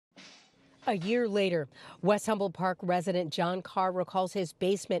A year later, West Humboldt Park resident John Carr recalls his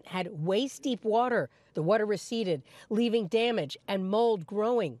basement had waist-deep water. The water receded, leaving damage and mold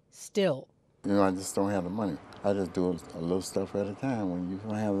growing still. I just don't have the money. I just do a little stuff at a time. When you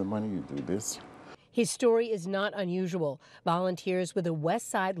don't have the money, you do this. His story is not unusual. Volunteers with the West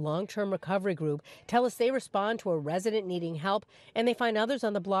Side Long-Term Recovery Group tell us they respond to a resident needing help, and they find others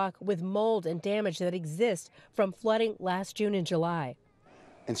on the block with mold and damage that exists from flooding last June and July.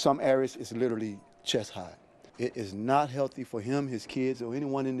 In some areas, it's literally chest high. It is not healthy for him, his kids, or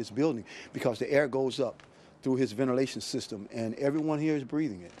anyone in this building because the air goes up through his ventilation system, and everyone here is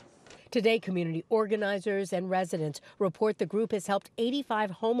breathing it. Today, community organizers and residents report the group has helped 85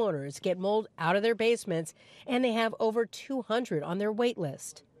 homeowners get mold out of their basements, and they have over 200 on their wait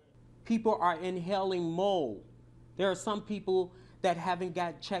list. People are inhaling mold. There are some people that haven't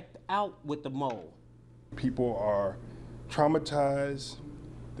got checked out with the mold. People are traumatized.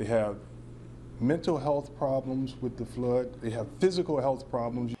 They have mental health problems with the flood. They have physical health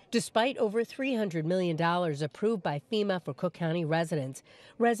problems. Despite over $300 million approved by FEMA for Cook County residents,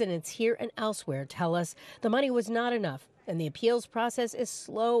 residents here and elsewhere tell us the money was not enough and the appeals process is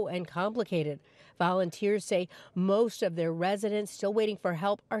slow and complicated. Volunteers say most of their residents still waiting for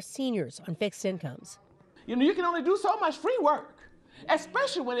help are seniors on fixed incomes. You can only do so much free work,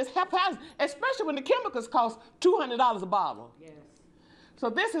 especially when it's haphazard, especially when the chemicals cost $200 a bottle. Yes. So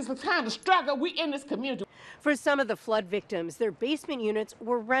this is the time to struggle. We in this community. For some of the flood victims, their basement units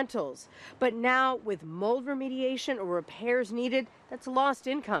were rentals. But now, with mold remediation or repairs needed, that's lost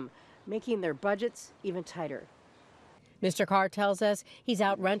income, making their budgets even tighter. Mr. Carr tells us he's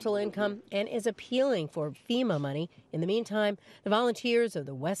out rental income and is appealing for FEMA money. In the meantime, the volunteers of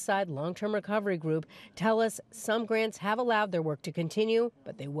the West Side Long-Term Recovery Group tell us some grants have allowed their work to continue,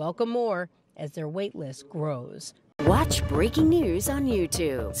 but they welcome more as their wait list grows. Watch breaking news on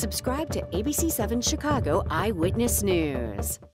YouTube. Subscribe to ABC7 Chicago Eyewitness News.